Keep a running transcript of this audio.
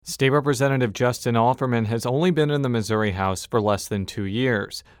State Representative Justin Alferman has only been in the Missouri House for less than 2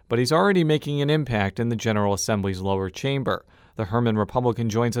 years, but he's already making an impact in the General Assembly's lower chamber. The Herman Republican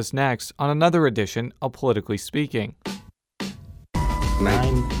joins us next on another edition of Politically Speaking.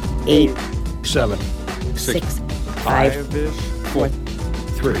 9, 8, 7, 6, 5, 4,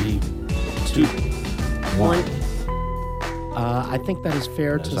 3, 2, 1. I think that is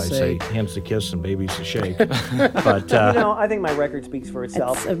fair to As I say. say, hands to kiss and babies to shake. But I think my record speaks for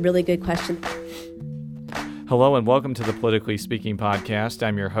itself. That's a really good question. Hello and welcome to the Politically Speaking podcast.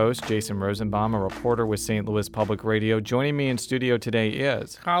 I'm your host, Jason Rosenbaum, a reporter with St. Louis Public Radio. Joining me in studio today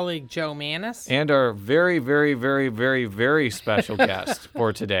is colleague Joe Mannis and our very, very, very, very, very special guest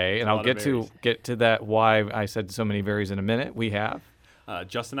for today. And I'll get to that why I said so many varies in a minute. We have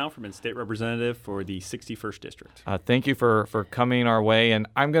Justin Alferman, State Representative for the 61st District. Thank you for coming our way. And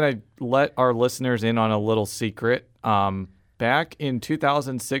I'm going to let our listeners in on a little secret. Back in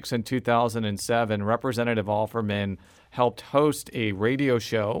 2006 and 2007, Representative Alferman helped host a radio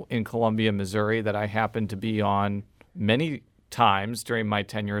show in Columbia, Missouri that I happened to be on many times during my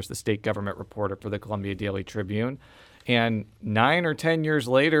tenure as the state government reporter for the Columbia Daily Tribune. And 9 or 10 years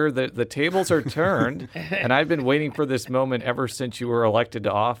later, the tables are turned, and I've been waiting for this moment ever since you were elected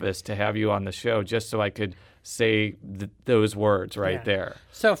to office to have you on the show just so I could say those words there.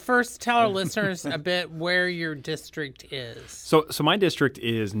 So first, tell our listeners a bit where your district is. So my district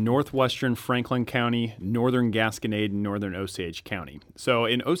is northwestern Franklin County, northern Gasconade, and northern Osage County. So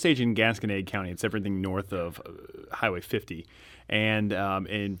in Osage and Gasconade County, it's everything north of Highway 50. And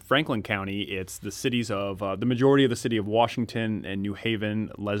in Franklin County, it's the cities of the majority of the city of Washington and New Haven,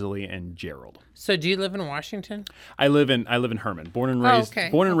 Leslie, and Gerald. So do you live in Washington? I live in Herman. Born and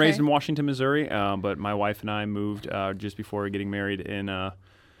raised in Washington, Missouri. But my wife and I moved just before getting married in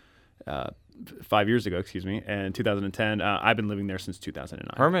 5 years ago. In 2010. I've been living there since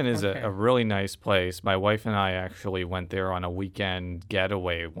 2009. Herman is a really nice place. My wife and I actually went there on a weekend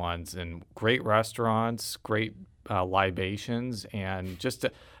getaway once, and great restaurants, great libations, and just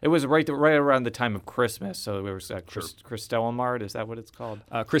it was right around the time of Christmas. So there was Christkindl Mart. Is that what it's called?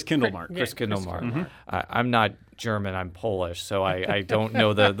 Christkindl Mart. Christkindl Mart. Mm-hmm. I'm not German. I'm Polish, so I don't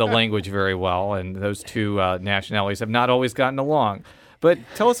know the language very well, and those two nationalities have not always gotten along. But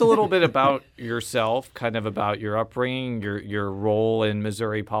tell us a little bit about yourself, kind of about your upbringing, your role in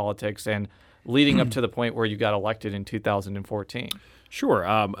Missouri politics, and leading up to the point where you got elected in 2014. Sure.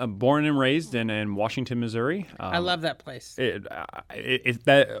 I'm born and raised in Washington, Missouri. I love that place.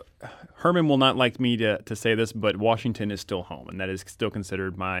 Herman will not like me to say this, but Washington is still home, and that is still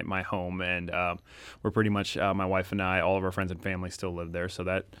considered my home. And we're pretty much, my wife and I, all of our friends and family still live there. So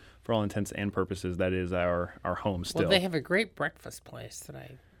that, for all intents and purposes, that is our home still. Well, they have a great breakfast place that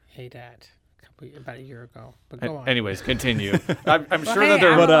I ate at about a year ago. But go on. Anyways, continue. I'm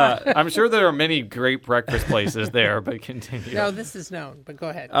sure there are many great breakfast places there, but continue. No, this is known, but go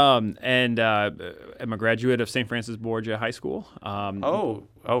ahead. I'm a graduate of St. Francis Borgia High School. Oh,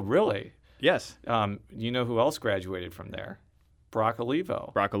 really? Yes. You know who else graduated from there? Brock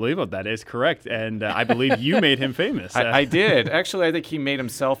Olivo. Brock Olivo, that is correct. And I believe you made him famous. I did. Actually, I think he made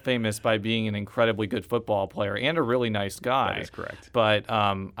himself famous by being an incredibly good football player and a really nice guy. That is correct. But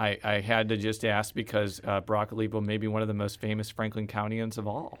I had to just ask because Brock Olivo may be one of the most famous Franklin Countyans of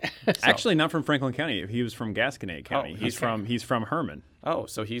all. Actually, not from Franklin County. He was from Gasconade County. He's from Herman. Oh,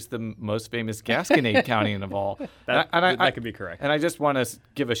 so he's the most famous Gasconade Countyan of all. That could be correct. And I just want to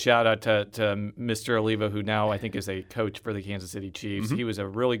give a shout out to Mr. Olivo, who now I think is a coach for the Kansas City Chiefs. Mm-hmm. He was a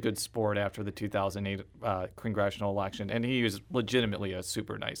really good sport after the 2008 congressional election, and he was legitimately a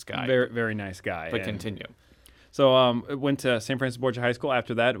super nice guy. Very, very nice guy. But continue. So I went to St. Francis Borgia High School.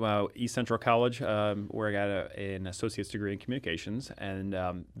 After that, East Central College, where I got an associate's degree in communications. And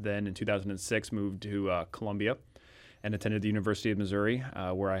then in 2006, moved to Columbia and attended the University of Missouri,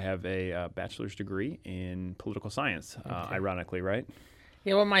 where I have a bachelor's degree in political science, ironically, right?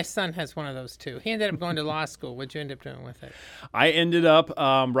 Yeah, well, my son has one of those, too. He ended up going to law school. What'd you end up doing with it? I ended up,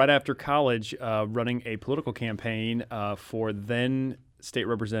 right after college, running a political campaign for then State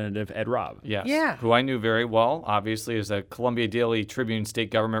Representative Ed Robb. Yes. Yeah. Who I knew very well. Obviously, as a Columbia Daily Tribune state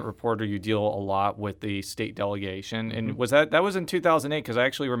government reporter, you deal a lot with the state delegation. Mm-hmm. And was that was in 2008, because I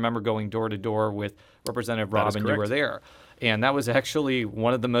actually remember going door to door with Representative Robb, and you were there. And that was actually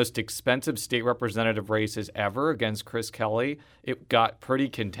one of the most expensive state representative races ever against Chris Kelly. It got pretty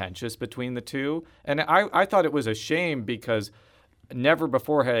contentious between the two. And I thought it was a shame because never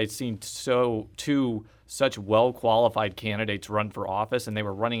before had I seen two such well-qualified candidates run for office, and they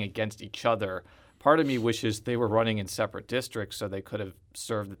were running against each other part of me wishes they were running in separate districts so they could have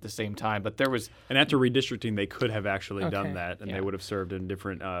served at the same time. But there was, and after redistricting, they could have actually Okay. done that, and Yeah. they would have served in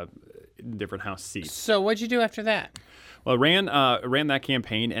different House seats. So what'd you do after that? Well, ran that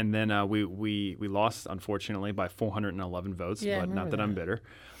campaign, and then we lost, unfortunately, by 411 votes. Yeah, I but not remember that I'm bitter.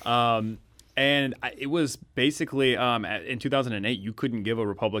 It was basically in 2008, you couldn't give a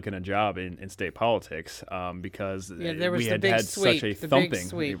Republican a job in state politics because there was we the had big had sweep, such a the big thumping.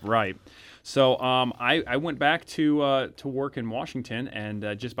 sweep. Right. So I went back to work in Washington,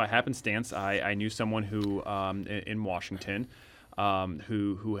 and just by happenstance, I knew someone who in Washington.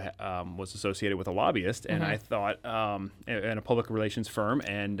 Who was associated with a lobbyist, and I thought in a public relations firm,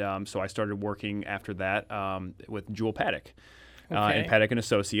 and so I started working after that with Jewel Paddock. And Paddock and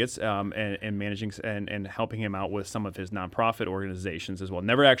Associates, and managing and helping him out with some of his nonprofit organizations as well.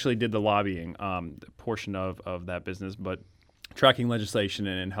 Never actually did the lobbying portion of that business, but tracking legislation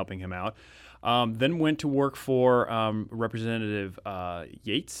and helping him out. Then went to work for Representative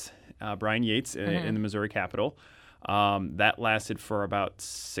Yates, Brian Yates, in the Missouri Capitol. That lasted for about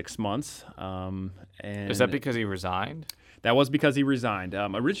 6 months. And is that because he resigned? That was because he resigned.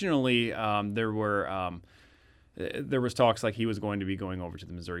 Originally, there was talks like he was going to be going over to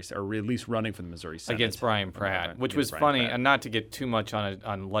the Missouri, or at least running for the Missouri Senate. Against Brian Pratt, which was Brian funny, Pratt. and not to get too much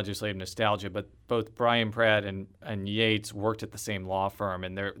on legislative nostalgia, but both Brian Pratt and Yates worked at the same law firm,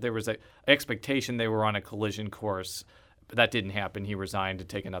 and there was an expectation they were on a collision course. But that didn't happen. He resigned to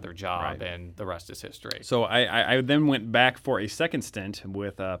take another job, and the rest is history. So I then went back for a second stint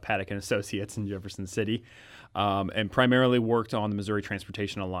with Paddock and Associates in Jefferson City, and primarily worked on the Missouri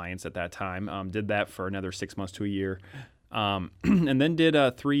Transportation Alliance at that time. Did that for another 6 months to a year, and then did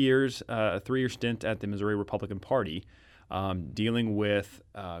a 3-year stint at the Missouri Republican Party, dealing with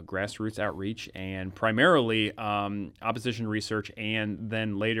grassroots outreach and primarily opposition research, and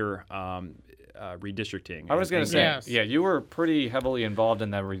then later redistricting. I was going to say, Yes. yeah, you were pretty heavily involved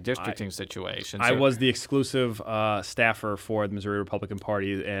in that redistricting situation. I so- was the exclusive staffer for the Missouri Republican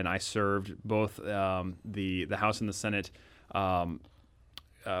Party, and I served both the House and the Senate in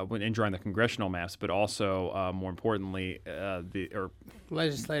drawing the congressional maps, but also, more importantly, the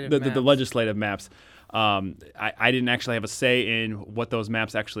legislative maps. I didn't actually have a say in what those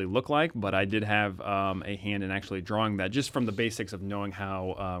maps actually look like, but I did have a hand in actually drawing that, just from the basics of knowing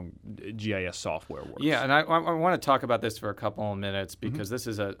how GIS software works. Yeah, and I want to talk about this for a couple of minutes because this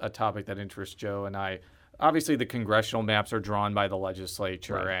is a topic that interests Joe and I. Obviously, the congressional maps are drawn by the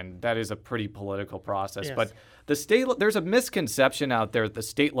legislature, and that is a pretty political process. Yes. But there's a misconception out there that the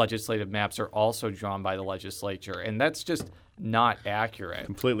state legislative maps are also drawn by the legislature, and that's just not accurate.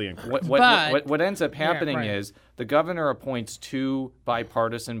 Completely incorrect. What ends up happening right. is the governor appoints 2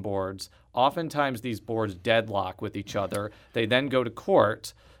 bipartisan boards. Oftentimes, these boards deadlock with each other. They then go to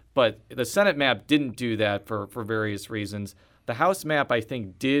court, but the Senate map didn't do that for various reasons. The House map, I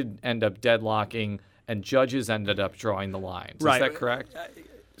think, did end up deadlocking, and judges ended up drawing the lines. Right. Is that correct?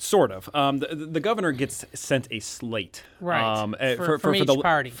 Sort of. The governor gets sent a slate. Right. From each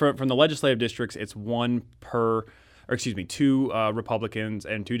party. From the legislative districts, it's 2 Republicans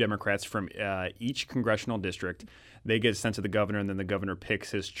and 2 Democrats from each congressional district. They get sent to the governor, and then the governor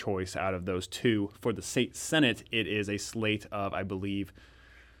picks his choice out of those 2. For the state Senate, it is a slate of, I believe,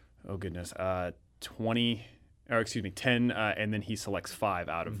 10, and then he selects 5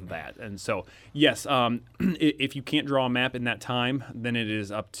 out of that. And so, yes, if you can't draw a map in that time, then it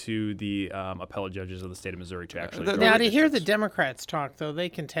is up to the appellate judges of the state of Missouri to actually draw Now, the to hear the districts. Democrats talk, though, they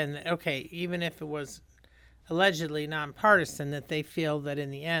contend that, okay, even if it was allegedly nonpartisan, that they feel that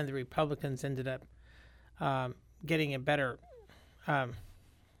in the end the Republicans ended up getting a better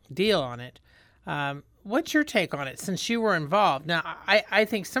deal on it. What's your take on it, since you were involved? Now, I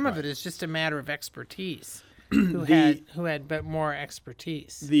think some of it is just a matter of expertise. Who had more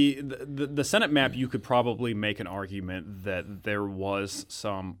expertise? The Senate map, you could probably make an argument that there was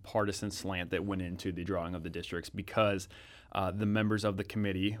some partisan slant that went into the drawing of the districts because the members of the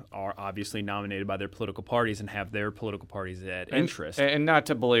committee are obviously nominated by their political parties and have their political parties at interest. And not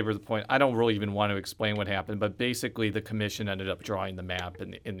to belabor the point, I don't really even want to explain what happened, but basically the commission ended up drawing the map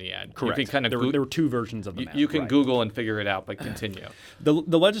in the end. Correct. You can there were 2 versions of the map. You can right. Google and figure it out, but continue. The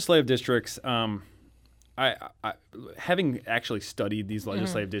legislative districts. I having actually studied these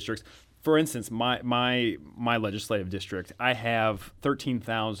legislative districts, for instance, my legislative district, I have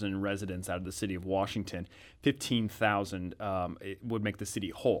 13,000 residents out of the city of Washington. 15,000 would make the city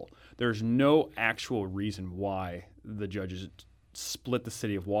whole. There's no actual reason why the judges split the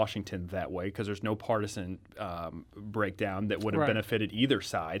city of Washington that way, because there's no partisan breakdown that would have Right. benefited either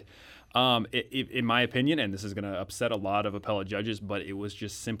side. In my opinion, and this is going to upset a lot of appellate judges, but it was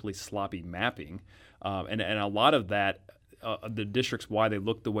just simply sloppy mapping. And a lot of that, the districts, why they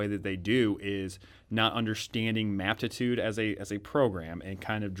look the way that they do is not understanding Maptitude as a program and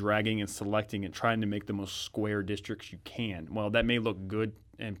kind of dragging and selecting and trying to make the most square districts you can. Well, that may look good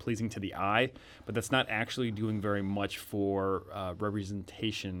and pleasing to the eye, but that's not actually doing very much for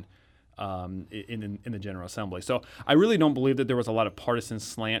representation in the General Assembly. So I really don't believe that there was a lot of partisan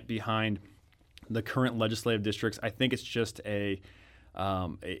slant behind the current legislative districts. I think it's just a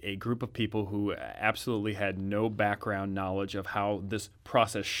group of people who absolutely had no background knowledge of how this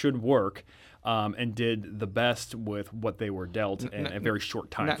process should work, and did the best with what they were dealt in a very short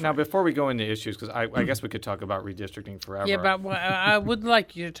time frame. Now, before we go into issues, because I guess we could talk about redistricting forever. Yeah, but I would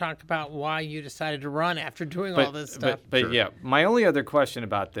like you to talk about why you decided to run after doing all this stuff. But sure. Yeah, my only other question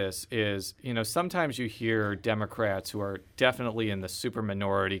about this is, sometimes you hear Democrats who are definitely in the super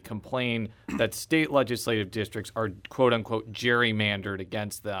minority complain that state legislative districts are quote unquote gerrymandered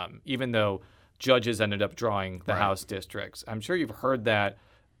against them, even though judges ended up drawing the House districts. I'm sure you've heard that.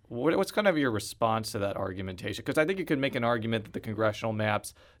 What's kind of your response to that argumentation? Because I think you could make an argument that the congressional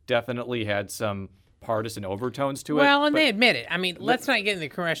maps definitely had some partisan overtones to it. Well, and they admit it. I mean, let's not get into the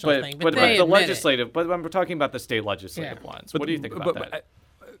congressional thing, but they the admit legislative. it. But we're talking about the state legislative ones. What do you think about that?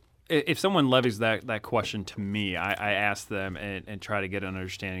 If someone levies that question to me, I ask them and try to get an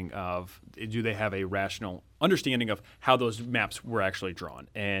understanding of, do they have a rational understanding of how those maps were actually drawn?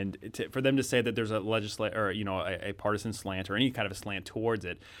 And for them to say that there's a partisan slant or any kind of a slant towards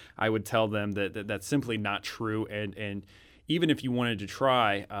it, I would tell them that that's simply not true. And even if you wanted to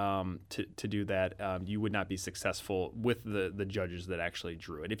try to do that, you would not be successful with the judges that actually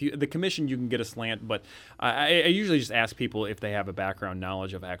drew it. The commission, you can get a slant, but I usually just ask people if they have a background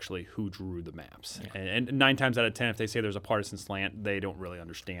knowledge of actually who drew the maps. Yeah. And 9 times out of 10, if they say there's a partisan slant, they don't really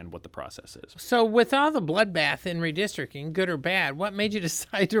understand what the process is. So with all the bloodbath in redistricting, good or bad, what made you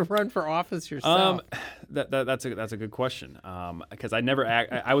decide to run for office yourself? That's a good question, because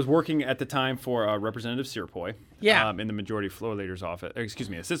I was working at the time for Representative Searpoy in the Majority Floor Leader's office,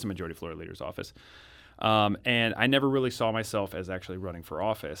 Assistant Majority Floor Leader's office. And I never really saw myself as actually running for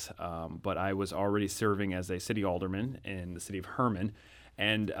office, but I was already serving as a city alderman in the city of Herman.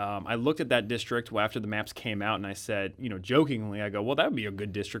 And I looked at that district after the maps came out, and I said, jokingly, I go, well, that would be a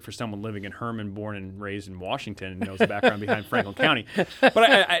good district for someone living in Herman, born and raised in Washington, and knows the background behind Franklin County. But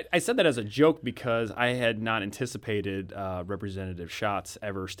I said that as a joke because I had not anticipated Representative Schatz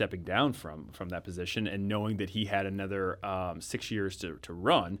ever stepping down from that position, and knowing that he had another 6 years to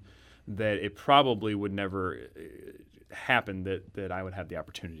run, that it probably would never happen that I would have the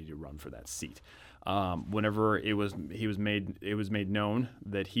opportunity to run for that seat. Whenever it was made known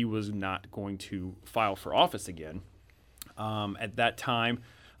that he was not going to file for office again, at that time,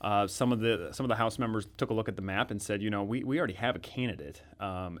 some of the House members took a look at the map and said, we already have a candidate,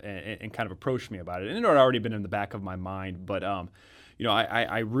 and kind of approached me about it. And it had already been in the back of my mind, but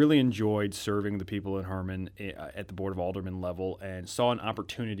I really enjoyed serving the people in Herman at the Board of Aldermen level, and saw an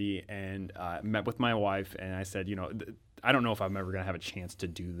opportunity and met with my wife, and I said, I don't know if I'm ever going to have a chance to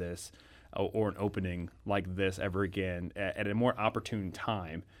do this or an opening like this ever again at a more opportune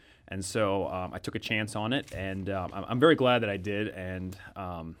time. And so I took a chance on it, and I'm very glad that I did, and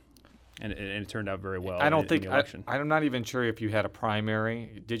it turned out very well. I'm not even sure if you had a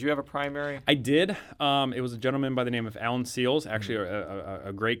primary. Did you have a primary? I did. It was a gentleman by the name of Alan Seals, actually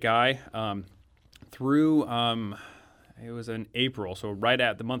a great guy. It was in April, so right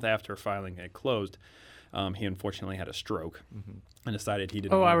at the month after filing had closed, he unfortunately had a stroke and decided he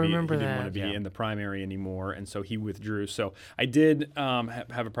didn't want to be in the primary anymore, and so he withdrew. So I did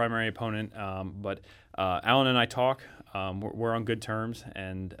have a primary opponent, but Alan and I talk. We're on good terms,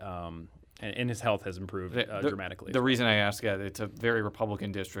 and his health has improved dramatically. The reason I ask it's a very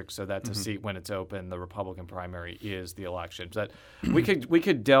Republican district, so that's a seat when it's open. The Republican primary is the election. But we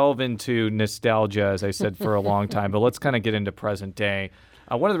could delve into nostalgia, as I said, for a long time, but let's kind of get into present day.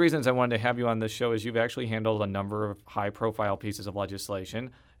 One of the reasons I wanted to have you on this show is you've actually handled a number of high-profile pieces of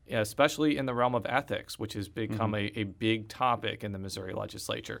legislation, especially in the realm of ethics, which has become a big topic in the Missouri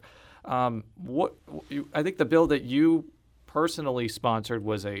legislature. I think the bill that you personally sponsored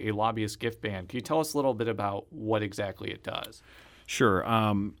was a lobbyist gift ban. Can you tell us a little bit about what exactly it does? Sure.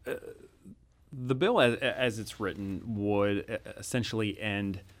 The bill, as it's written, would essentially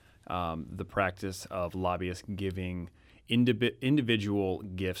end the practice of lobbyists giving individual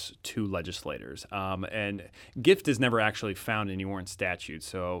gifts to legislators. And gift is never actually found anywhere in statute.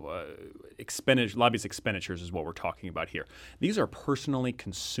 So lobbyist expenditures is what we're talking about here. These are personally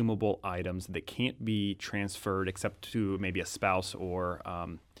consumable items that can't be transferred except to maybe a spouse or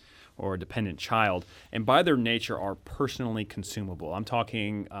or a dependent child, and by their nature are personally consumable. I'm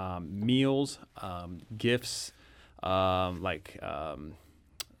talking meals, gifts,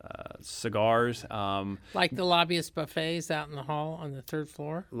 cigars. Like the lobbyist buffets out in the hall on the third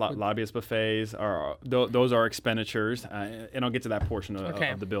floor? Lobbyist buffets those are expenditures, and I'll get to that portion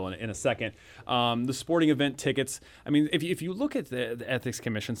of the bill in a second. The sporting event tickets. I mean, if you look at the Ethics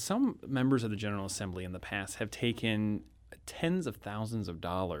Commission, some members of the General Assembly in the past have taken tens of thousands of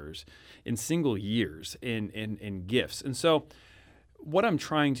dollars in single years in gifts, and so what I'm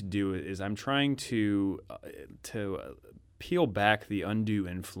trying to do is I'm trying to peel back the undue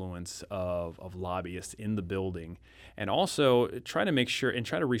influence of lobbyists in the building, and also try to make sure and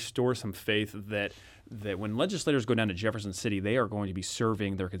try to restore some faith that when legislators go down to Jefferson City, they are going to be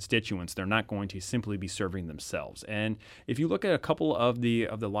serving their constituents. They're not going to simply be serving themselves. And if you look at a couple of the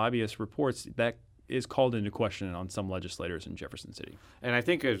lobbyist reports, that is called into question on some legislators in Jefferson City. And I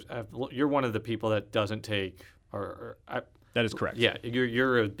think you're one of the people that doesn't take That is correct. Yeah,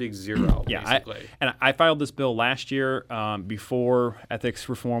 you're a big zero, basically. I filed this bill last year before ethics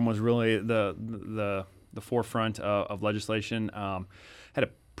reform was really the forefront of legislation. Had a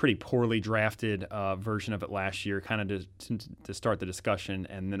pretty poorly drafted version of it last year, kind of to start the discussion.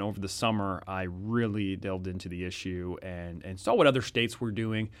 And then over the summer, I really delved into the issue and saw what other states were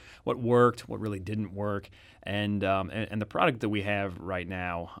doing, what worked, what really didn't work. And the product that we have right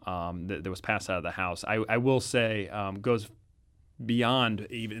now that was passed out of the House, I will say goes beyond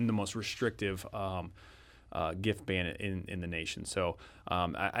even the most restrictive gift ban in the nation. So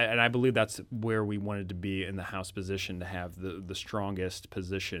I believe that's where we wanted to be in the House position, to have the strongest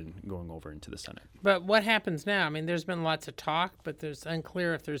position going over into the Senate. But what happens now? I mean, there's been lots of talk, but there's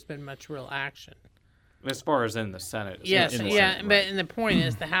unclear if there's been much real action. As far as in the Senate. Yes, Senate, yeah, right. but and the point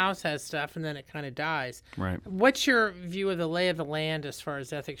is the House has stuff and then it kind of dies. Right. What's your view of the lay of the land as far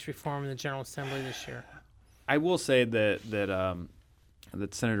as ethics reform in the General Assembly this year? I will say that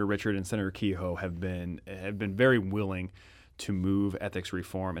Senator Richard and Senator Kehoe have been very willing to move ethics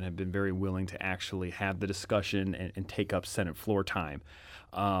reform and have been very willing to actually have the discussion and take up Senate floor time.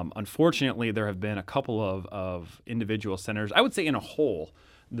 Unfortunately, there have been a couple of individual senators. I would say in a whole,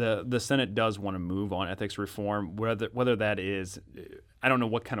 the Senate does want to move on ethics reform, whether that is, I don't know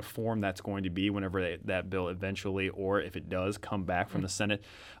what kind of form that's going to be whenever that bill eventually, or if it does come back from the Senate.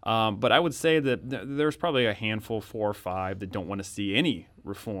 But I would say that there's probably a handful, 4 or 5, that don't want to see any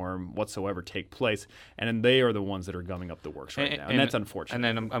reform whatsoever take place, and they are the ones that are gumming up the works right now, and that's unfortunate. And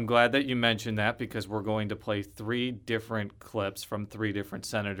then I'm glad that you mentioned that, because we're going to play 3 different clips from 3 different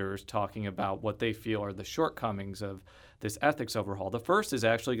senators talking about what they feel are the shortcomings of this ethics overhaul. The first is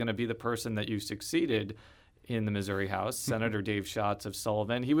actually going to be the person that you succeeded in the Missouri House, Senator Dave Schatz of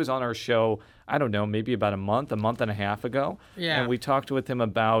Sullivan. He was on our show, I don't know, maybe about a month and a half ago. Yeah. And we talked with him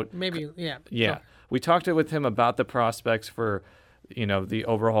about... Yeah. We talked with him about the prospects for, the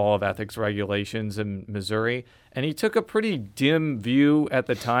overhaul of ethics regulations in Missouri. And he took a pretty dim view at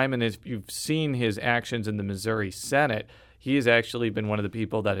the time. And if you've seen his actions in the Missouri Senate, he has actually been one of the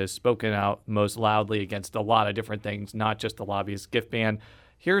people that has spoken out most loudly against a lot of different things, not just the lobbyist gift ban.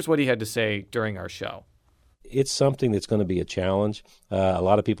 Here's what he had to say during our show. It's something that's going to be a challenge. A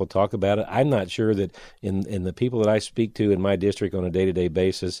lot of people talk about it. I'm not sure that in the people that I speak to in my district on a day-to-day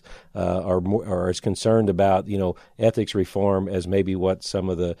basis are as concerned about ethics reform as maybe what some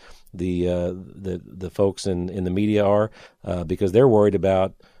of the folks in the media are, because they're worried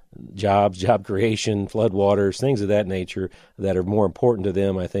about jobs, job creation, floodwaters, things of that nature that are more important to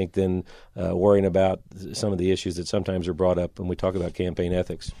them, I think, than worrying about some of the issues that sometimes are brought up when we talk about campaign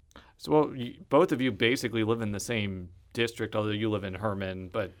ethics. So, both of you basically live in the same district, although you live in Herman,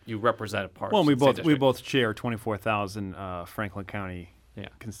 but you represent a part. Well, we both share 24,000 Franklin County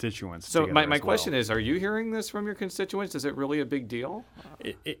constituents. So my question is, are you hearing this from your constituents? Is it really a big deal?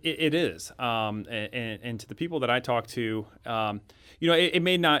 It is, and to the people that I talk to, it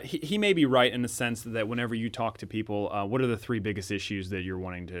may not. He may be right in the sense that whenever you talk to people, what are the 3 biggest issues that you're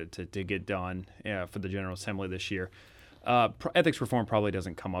wanting to get done for the General Assembly this year? Ethics reform probably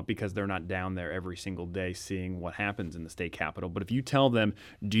doesn't come up because they're not down there every single day seeing what happens in the state capitol. But if you tell them,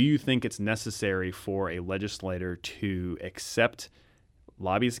 do you think it's necessary for a legislator to accept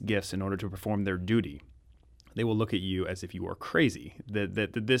lobbyist gifts in order to perform their duty, they will look at you as if you are crazy. That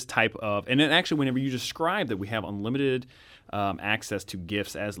this type of, and then actually whenever you describe that we have unlimited access to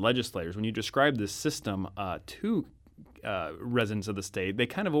gifts as legislators, when you describe this system to residents of the state, they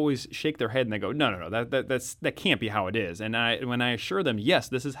kind of always shake their head and they go, no, that can't be how it is. And when I assure them, yes,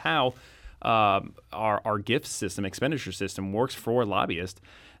 this is how our gift system, expenditure system works for lobbyists,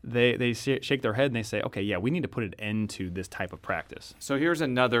 they shake their head and they say, okay, yeah, we need to put an end to this type of practice. So here's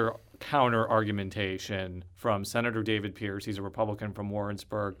another counter argumentation from Senator David Pierce. He's a Republican from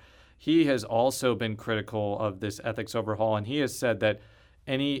Warrensburg. He has also been critical of this ethics overhaul, and he has said that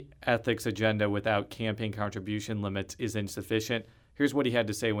any ethics agenda without campaign contribution limits is insufficient. Here's what he had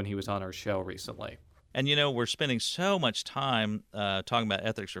to say when he was on our show recently. And, we're spending so much time talking about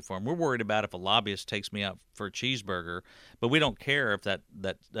ethics reform. We're worried about if a lobbyist takes me out for a cheeseburger, but we don't care if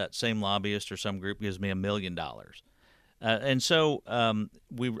that same lobbyist or some group gives me $1 million. And so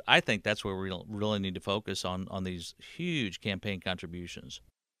I think that's where we really need to focus on these huge campaign contributions.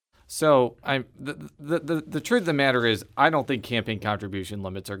 So the truth of the matter is, I don't think campaign contribution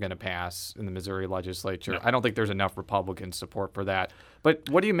limits are going to pass in the Missouri legislature. No. I don't think there's enough Republican support for that. But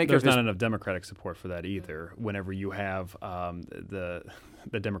what do you make There's of this? There's not enough Democratic support for that either. Whenever you have the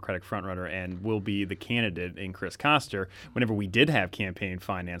Democratic frontrunner and will be the candidate in Chris Koster, whenever we did have campaign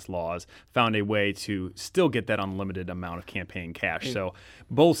finance laws, found a way to still get that unlimited amount of campaign cash. So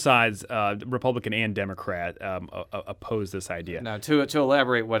both sides, Republican and Democrat, oppose this idea. Now, to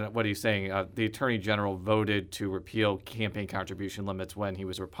elaborate what he's saying, the Attorney General voted to repeal campaign contribution limits when he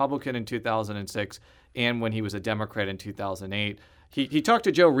was a Republican in 2006 and when he was a Democrat in 2008. He talked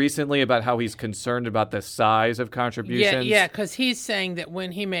to Joe recently about how he's concerned about the size of contributions. Yeah, because he's saying that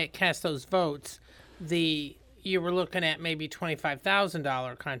when he cast those votes, you were looking at maybe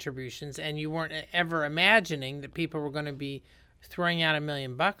 $25,000 contributions, and you weren't ever imagining that people were going to be throwing out $1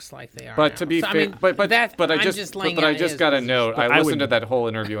 million like they are. But now. to be so, fair, I just got to note, I listened to that whole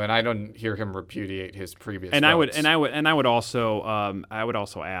interview, and I don't hear him repudiate his previous. And votes. I would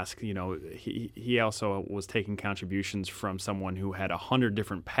also ask. He also was taking contributions from someone who had 100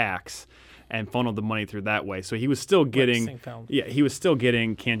 different PACs and funneled the money through that way. So he was still getting, he was still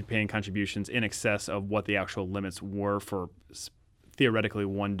getting campaign contributions in excess of what the actual limits were for theoretically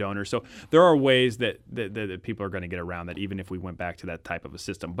one donor. So there are ways that people are going to get around that, even if we went back to that type of a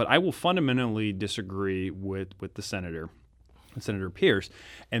system. But I will fundamentally disagree with the Senator Pierce,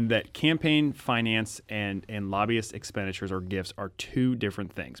 and that campaign finance and lobbyist expenditures or gifts are two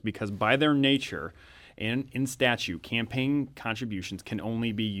different things, because by their nature, in statute, campaign contributions can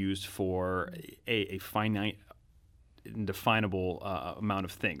only be used for a finite indefinable amount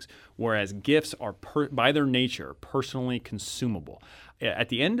of things, whereas gifts are by their nature personally consumable. At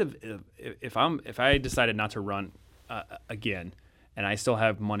the end of if I decided not to run again, and I still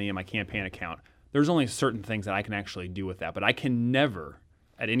have money in my campaign account, there's only certain things that I can actually do with that, but I can never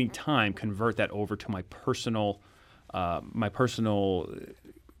at any time convert that over to my personal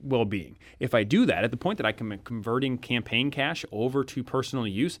well-being. If I do that, at the point that I am converting campaign cash over to personal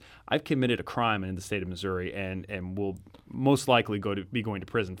use, I've committed a crime in the state of Missouri and will most likely be going to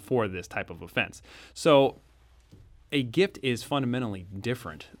prison for this type of offense. So a gift is fundamentally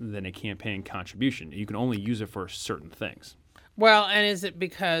different than a campaign contribution. You can only use it for certain things. Well, and is it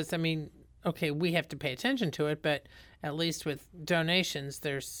because, we have to pay attention to it, but at least with donations,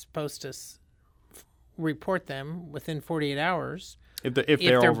 they're supposed to report them within 48 hours. If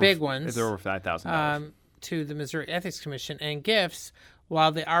they're over, big ones, if they're over $5,000, to the Missouri Ethics Commission. And gifts,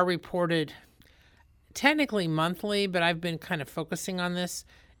 while they are reported technically monthly, but I've been kind of focusing on this,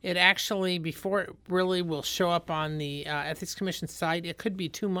 it actually, before it really will show up on the Ethics Commission site, it could be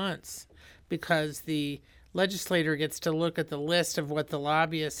 2 months, because the legislator gets to look at the list of what the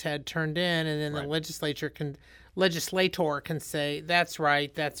lobbyists had turned in, and then the legislator can say, that's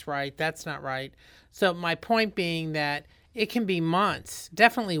right, that's not right. So my point being that it can be months,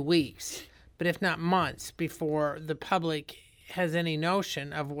 definitely weeks, but if not months, before the public has any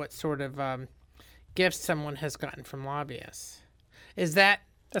notion of what sort of gifts someone has gotten from lobbyists.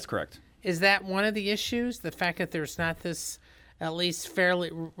 That's correct. Is that one of the issues? The fact that there's not this at least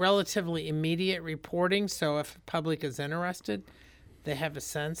relatively immediate reporting, so if the public is interested, they have a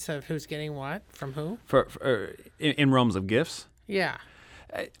sense of who's getting what from who? In realms of gifts? Yeah.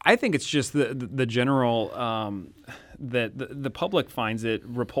 I think it's just the general that the public finds it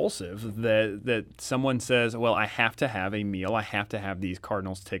repulsive that someone says, well, I have to have a meal, I have to have these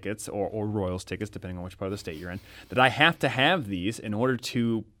Cardinals tickets or Royals tickets, depending on which part of the state you're in, that I have to have these in order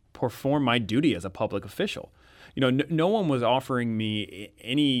to perform my duty as a public official. No one was offering me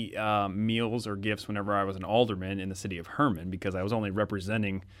any meals or gifts whenever I was an alderman in the city of Herman, because I was only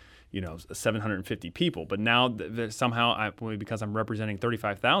representing 750 people. But now somehow, because I'm representing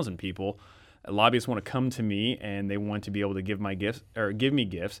 35,000 people, Lobbyists want to come to me and they want to be able to give me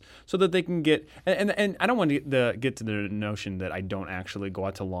gifts so that they can get. And I don't want to get to the notion that I don't actually go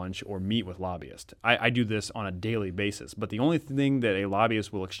out to lunch or meet with lobbyists. I do this on a daily basis. But the only thing that a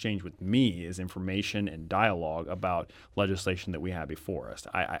lobbyist will exchange with me is information and dialogue about legislation that we have before us.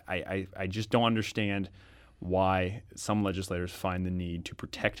 I just don't understand why some legislators find the need to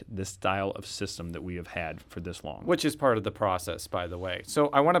protect this style of system that we have had for this long. Which is part of the process, by the way. So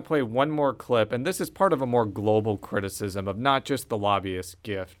I want to play one more clip, and this is part of a more global criticism of not just the lobbyist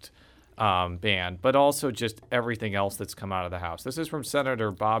gift ban, but also just everything else that's come out of the House. This is from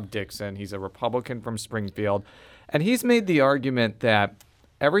Senator Bob Dixon. He's a Republican from Springfield, and he's made the argument that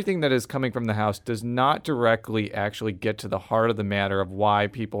everything that is coming from the House does not directly actually get to the heart of the matter of why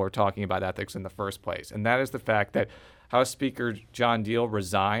people are talking about ethics in the first place. And that is the fact that House Speaker John Deal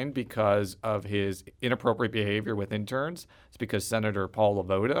resigned because of his inappropriate behavior with interns. It's because Senator Paul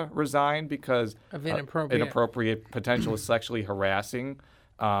LaVota resigned because of inappropriate potential sexually harassing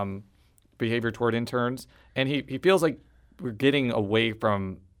behavior toward interns. And he feels like we're getting away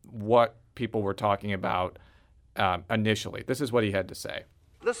from what people were talking about initially. This is what he had to say.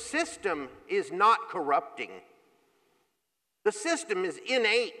 The system is not corrupting. The system is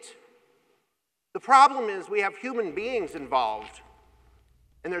innate. The problem is we have human beings involved,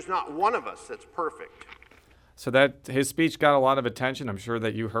 and there's not one of us that's perfect. So that his speech got a lot of attention. I'm sure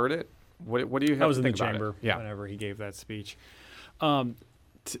that you heard it. What do you have to think about it? I was in the chamber whenever he gave that speech.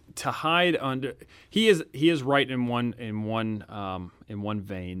 To hide under, he is right in one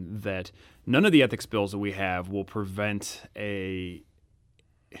vein that none of the ethics bills that we have will prevent a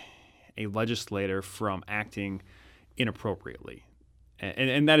legislator from acting inappropriately.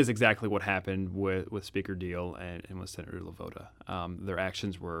 And that is exactly what happened with Speaker Deal and with Senator LaVota. Their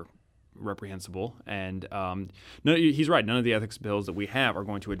actions were reprehensible. And no, he's right. None of the ethics bills that we have are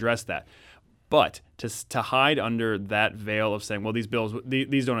going to address that. But to hide under that veil of saying, well, these bills,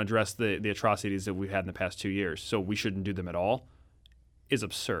 these don't address the atrocities that we've had in the past 2 years, so we shouldn't do them at all, is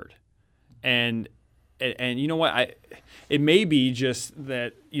absurd. And you know what? It may be just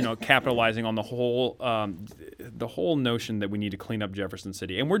that, capitalizing on the whole notion that we need to clean up Jefferson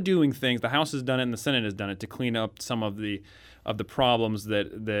City, and we're doing things. The House has done it, and the Senate has done it to clean up some of the problems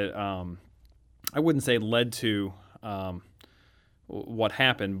that I wouldn't say led to what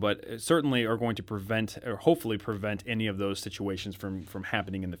happened, but certainly are going to prevent, or hopefully prevent, any of those situations from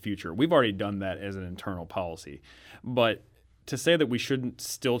happening in the future. We've already done that as an internal policy, but to say that we shouldn't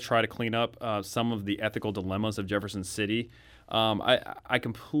still try to clean up some of the ethical dilemmas of Jefferson City, I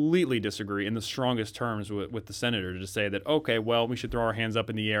completely disagree in the strongest terms with the senator to say that, okay, well, we should throw our hands up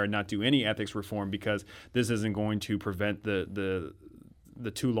in the air and not do any ethics reform because this isn't going to prevent the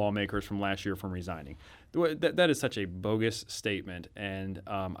two lawmakers from last year from resigning. That is such a bogus statement, and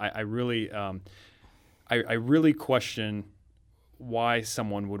I really question why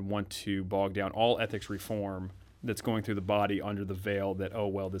someone would want to bog down all ethics reform that's going through the body under the veil that, oh,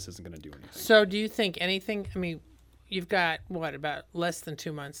 well, this isn't going to do anything. So do you think anything, you've got, about less than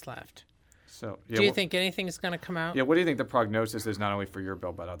 2 months left. So do you think anything is going to come out? Yeah, what do you think the prognosis is not only for your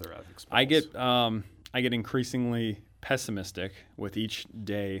bill but other ethics bills? I get increasingly pessimistic with each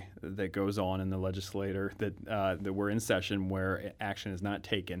day that goes on in the legislature that we're in session where action is not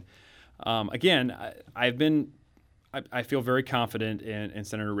taken. Again, I feel very confident in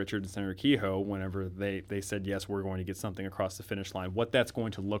Senator Richard and Senator Kehoe whenever they said, yes, we're going to get something across the finish line. What that's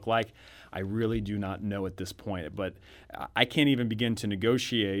going to look like, I really do not know at this point. But I can't even begin to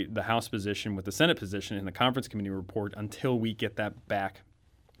negotiate the House position with the Senate position in the conference committee report until we get that back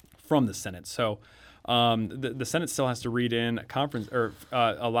from the Senate. So the Senate still has to read in a conference or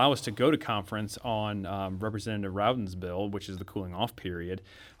allow us to go to conference on Representative Rowden's bill, which is the cooling off period.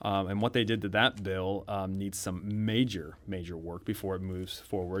 And what they did to that bill needs some major work before it moves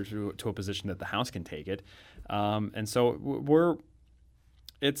forward to a position that the House can take it. And so we're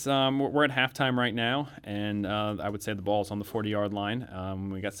at halftime right now, and I would say the ball's on the 40-yard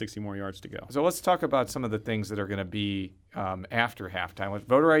line. We got 60 more yards to go. So let's talk about some of the things that are going to be after halftime with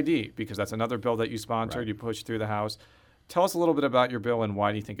voter ID, because that's another bill that you sponsored, right. You pushed through the House. Tell us a little bit about your bill and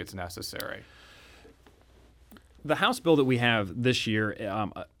why do you think it's necessary? The House bill that we have this year,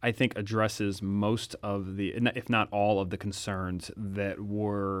 I think, addresses most of the, if not all of the concerns that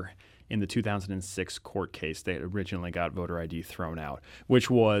were in the 2006 court case that originally got voter ID thrown out, which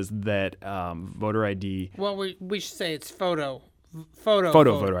was that voter ID... Well, we should say it's photo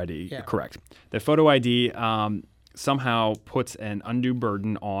voter ID, yeah. Correct. That photo ID somehow puts an undue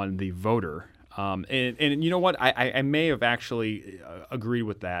burden on the voter. And you know what? I may have actually agreed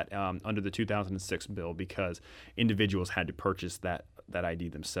with that under the 2006 bill because individuals had to purchase that ID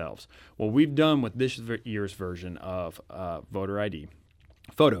themselves. What we've done with this year's version of voter ID,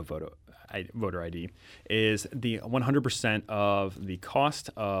 voter ID, is the 100% of the cost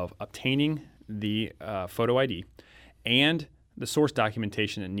of obtaining the photo ID and the source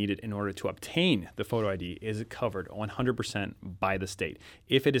documentation needed in order to obtain the photo ID is covered 100% by the state.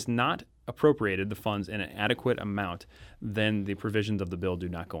 If it is not appropriated, the funds in an adequate amount, then the provisions of the bill do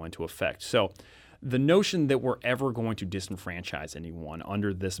not go into effect. So the notion that we're ever going to disenfranchise anyone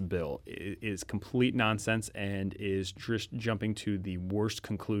under this bill is complete nonsense and is just jumping to the worst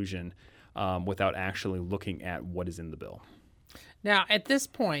conclusion without actually looking at what is in the bill. Now, at this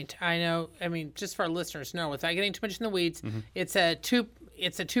point, just for our listeners, without getting too much in the weeds, it's a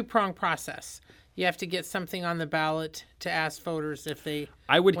two-pronged process. You have to get something on the ballot to ask voters if they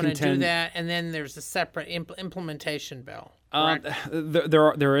want to do that, and then there's a separate implementation bill.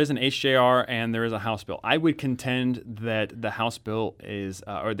 There is an HJR and there is a House bill. I would contend that the House bill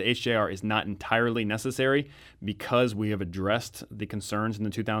or the HJR is not entirely necessary because we have addressed the concerns in the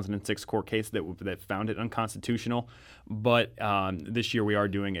 2006 court case that found it unconstitutional. But this year we are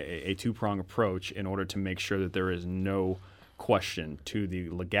doing a two-prong approach in order to make sure that there is no question to the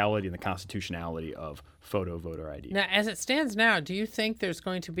legality and the constitutionality of photo voter ID. Now, as it stands now, do you think there's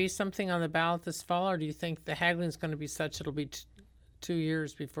going to be something on the ballot this fall, or do you think the haggling is going to be such it'll be 2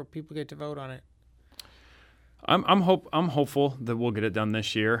 years before people get to vote on it? I'm hopeful that we'll get it done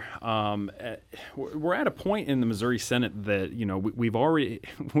this year. We're at a point in the Missouri Senate that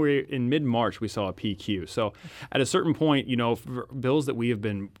we're in mid-March we saw a PQ. So at a certain point, bills that we have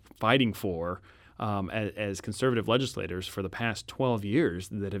been fighting for as conservative legislators for the past 12 years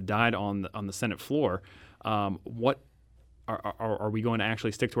that have died on the Senate floor, what are we going to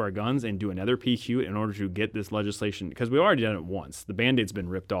actually stick to our guns and do another PQ in order to get this legislation? Because we've already done it once. The Band-Aid's been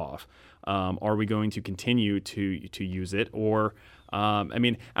ripped off. Are we going to continue to use it? Or,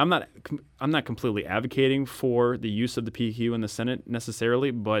 I'm not completely advocating for the use of the PQ in the Senate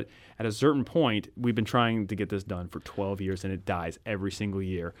necessarily, but at a certain point, we've been trying to get this done for 12 years, and it dies every single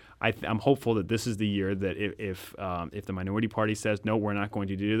year. I'm hopeful that this is the year that if the minority party says, no, we're not going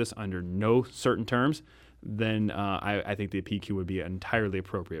to do this under no certain terms, then I think the PQ would be entirely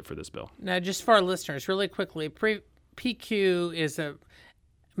appropriate for this bill. Now, just for our listeners, really quickly, PQ is a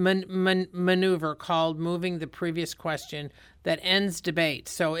maneuver called moving the previous question that ends debate.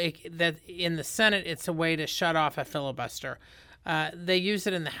 So that in the Senate, it's a way to shut off a filibuster. They use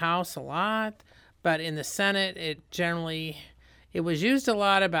it in the House a lot, but in the Senate, it was used a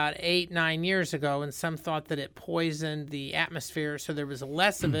lot about 8-9 years ago, and some thought that it poisoned the atmosphere, so there was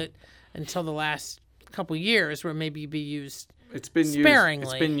less of it until the last couple years where maybe be used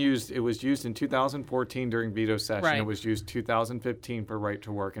sparingly. It was used in 2014 during veto session. Right. It was used 2015 for right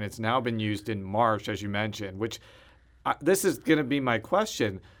to work, and it's now been used in March, as you mentioned, which this is going to be my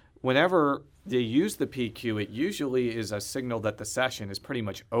question. Whenever they use the PQ, it usually is a signal that the session is pretty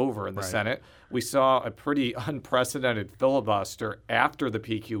much over in the Senate. We saw a pretty unprecedented filibuster after the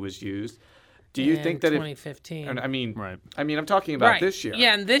PQ was used. Do you think that 2015? I'm talking about this year.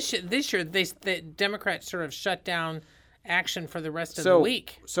 Yeah, and this year, the Democrats sort of shut down action for the rest of the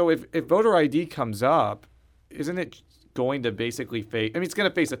week. So if voter ID comes up, isn't it going to basically face? It's going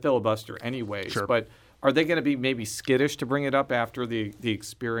to face a filibuster anyways. Sure. But are they going to be maybe skittish to bring it up after the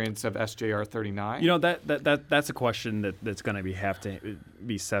experience of SJR 39? That's a question that's going to have to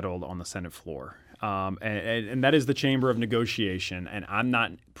be settled on the Senate floor. And that is the chamber of negotiation. And I'm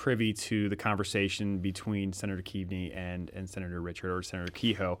not privy to the conversation between Senator Keaveney and Senator Richard or Senator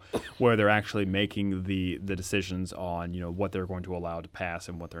Kehoe, where they're actually making the decisions on what they're going to allow to pass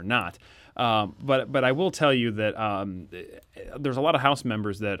and what they're not. But I will tell you that there's a lot of House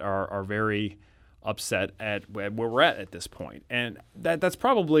members that are very upset at where we're at this point, and that's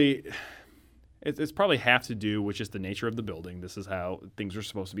probably. It's probably have to do with just the nature of the building. This is how things are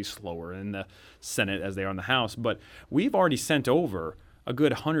supposed to be slower in the Senate as they are in the House. But we've already sent over a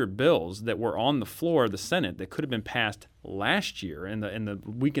good 100 bills that were on the floor of the Senate that could have been passed last year in the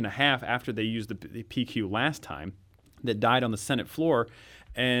week and a half after they used the PQ last time that died on the Senate floor.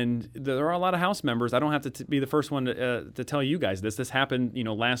 And there are a lot of House members. I don't have to be the first one to tell you guys this. This happened,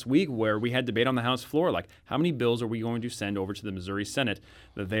 last week where we had debate on the House floor. Like, how many bills are we going to send over to the Missouri Senate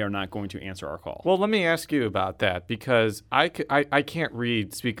that they are not going to answer our call? Well, let me ask you about that because I can't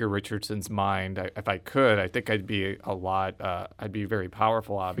read Speaker Richardson's mind. If I could, I think I'd be I'd be very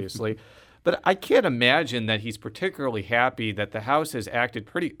powerful, obviously. But I can't imagine that he's particularly happy that the House has acted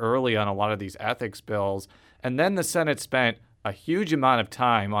pretty early on a lot of these ethics bills, and then the Senate spent a huge amount of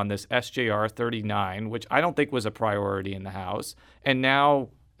time on this SJR 39, which I don't think was a priority in the House, and now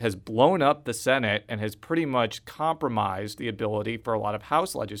has blown up the Senate and has pretty much compromised the ability for a lot of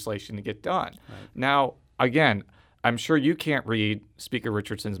House legislation to get done. Right. Now, again, I'm sure you can't read Speaker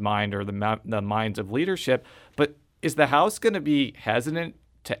Richardson's mind or the minds of leadership, but is the House going to be hesitant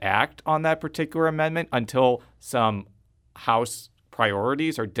to act on that particular amendment until some House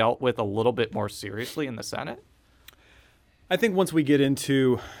priorities are dealt with a little bit more seriously in the Senate? I think once we get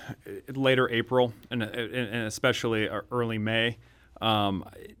into later April and especially early May,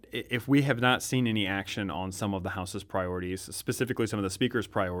 if we have not seen any action on some of the House's priorities, specifically some of the Speaker's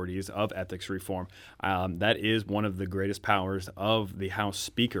priorities of ethics reform, that is one of the greatest powers of the House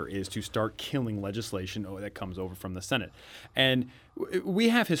Speaker, is to start killing legislation that comes over from the Senate. And we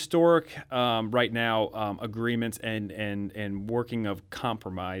have historic right now agreements and working of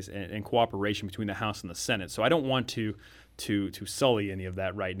compromise and cooperation between the House and the Senate. So I don't want to sully any of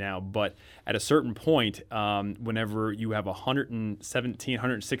that right now. But at a certain point, whenever you have 117,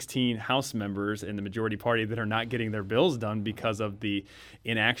 116 House members in the majority party that are not getting their bills done because of the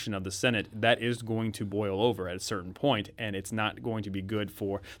inaction of the Senate, that is going to boil over at a certain point, and it's not going to be good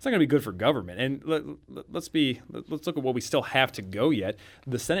for government. And let's look at what we still have to go yet.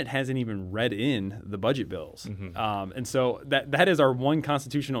 The Senate hasn't even read in the budget bills. Mm-hmm. And so that is our one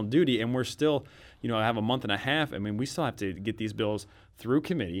constitutional duty, and we're still have a month and a half. I mean, we still have to get these bills through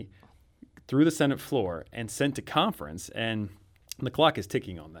committee, through the Senate floor, and sent to conference, and the clock is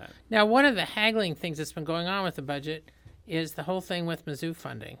ticking on that. Now, one of the haggling things that's been going on with the budget is the whole thing with Mizzou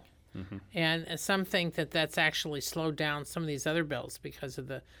funding. Mm-hmm. And some think that that's actually slowed down some of these other bills because of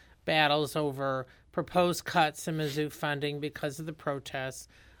the battles over proposed cuts in Mizzou funding because of the protests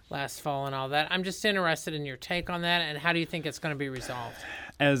last fall and all that. I'm just interested in your take on that, and how do you think it's going to be resolved?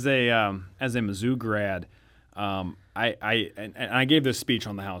 As a Mizzou grad, I gave this speech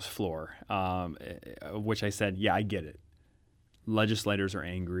on the House floor, which I said, yeah, I get it. Legislators are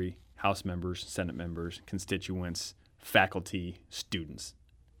angry, House members, Senate members, constituents, faculty, students.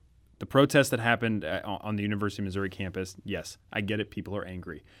 The protests that happened on the University of Missouri campus, yes, I get it. People are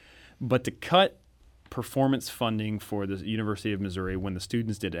angry. But to cut performance funding for the University of Missouri when the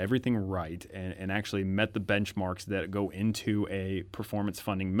students did everything right and actually met the benchmarks that go into a performance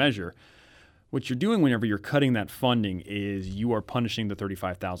funding measure, what you're doing whenever you're cutting that funding is you are punishing the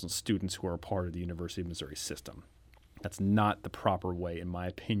 35,000 students who are a part of the University of Missouri system. That's not the proper way, in my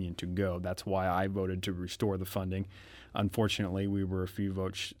opinion, to go. That's why I voted to restore the funding. Unfortunately, we were a few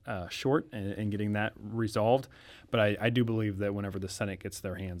votes short in getting that resolved. But I do believe that whenever the Senate gets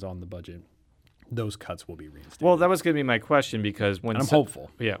their hands on the budget, those cuts will be reinstated. Well, that was going to be my question, because when I'm hopeful.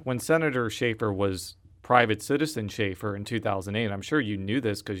 Yeah, when Senator Schaefer was private citizen Schaefer in 2008, I'm sure you knew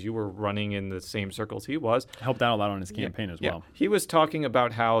this because you were running in the same circles he was. Helped out a lot on his campaign as well. He was talking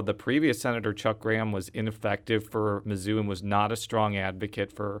about how the previous Senator Chuck Graham was ineffective for Mizzou and was not a strong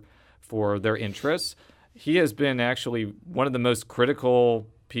advocate for their interests. He has been actually one of the most critical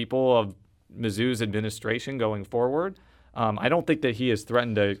people of Mizzou's administration going forward. I don't think that he has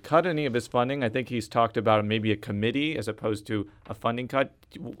threatened to cut any of his funding. I think he's talked about maybe a committee as opposed to a funding cut.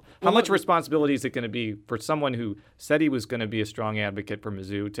 How much responsibility is it going to be for someone who said he was going to be a strong advocate for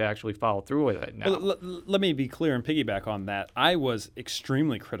Mizzou to actually follow through with it now? Well, let me be clear and piggyback on that. I was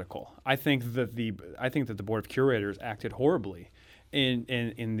extremely critical. I think that the Board of Curators acted horribly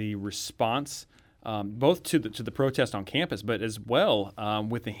in the response. Both to the protest on campus, but as well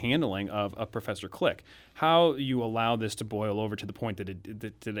with the handling of Professor Click. How you allow this to boil over to the point that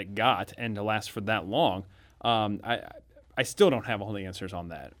it got and to last for that long, I still don't have all the answers on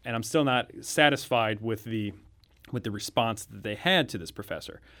that, and I'm still not satisfied with the response that they had to this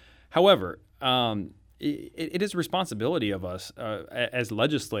professor. However, it is a responsibility of us as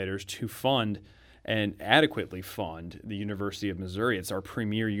legislators to fund and adequately fund the University of Missouri. It's our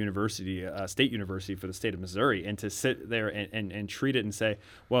premier university, state university for the state of Missouri, and to sit there and treat it and say,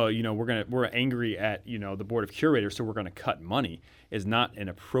 well, we're angry at the Board of Curators, so we're going to cut money, is not an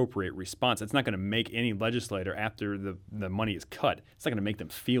appropriate response. It's not going to make any legislator, after the money is cut, it's not going to make them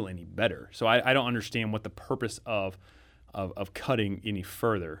feel any better. So I don't understand what the purpose of cutting any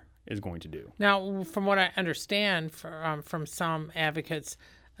further is going to do. Now, from what I understand from some advocates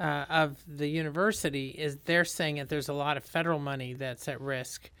of the university, is they're saying that there's a lot of federal money that's at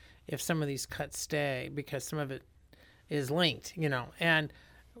risk if some of these cuts stay, because some of it is linked, And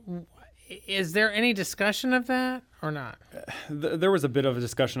is there any discussion of that or not? There was a bit of a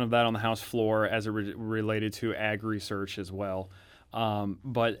discussion of that on the House floor as it related to ag research as well.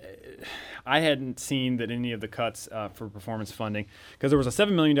 But I hadn't seen that any of the cuts for performance funding, because there was a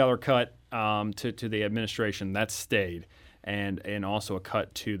 $7 million cut to the administration that stayed. And also a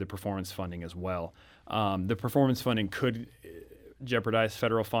cut to the performance funding as well. The performance funding could jeopardize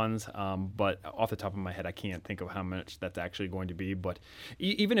federal funds, but off the top of my head, I can't think of how much that's actually going to be. But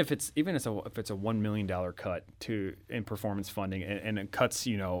even if it's a $1 million cut in performance funding and it cuts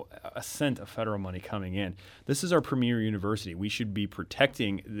a cent of federal money coming in, this is our premier university. We should be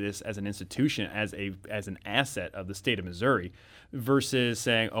protecting this as an institution, as an asset of the state of Missouri, versus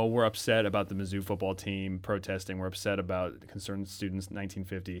saying, oh, we're upset about the Mizzou football team protesting, we're upset about concerned students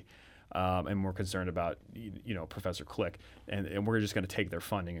 1950. And we're concerned about, Professor Click, and we're just going to take their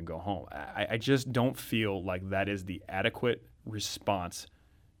funding and go home. I just don't feel like that is the adequate response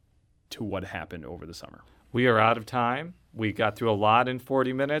to what happened over the summer. We are out of time. We got through a lot in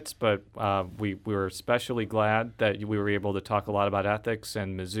 40 minutes, but we were especially glad that we were able to talk a lot about ethics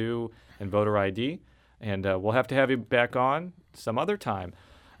and Mizzou and voter ID. And we'll have to have you back on some other time.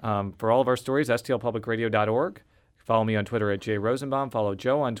 For all of our stories, stlpublicradio.org. Follow me on Twitter at Jay Rosenbaum. Follow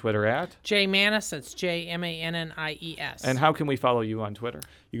Joe on Twitter at Jay Mannies. That's JMANNIES. And how can we follow you on Twitter?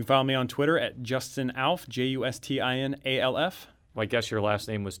 You can follow me on Twitter at Justin Alf, JustinAlf. Well, I guess your last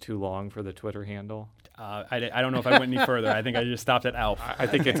name was too long for the Twitter handle. I don't know if I went any further. I think I just stopped at Alf. I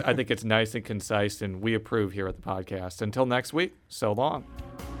think it's nice and concise, and we approve here at the podcast. Until next week, so long.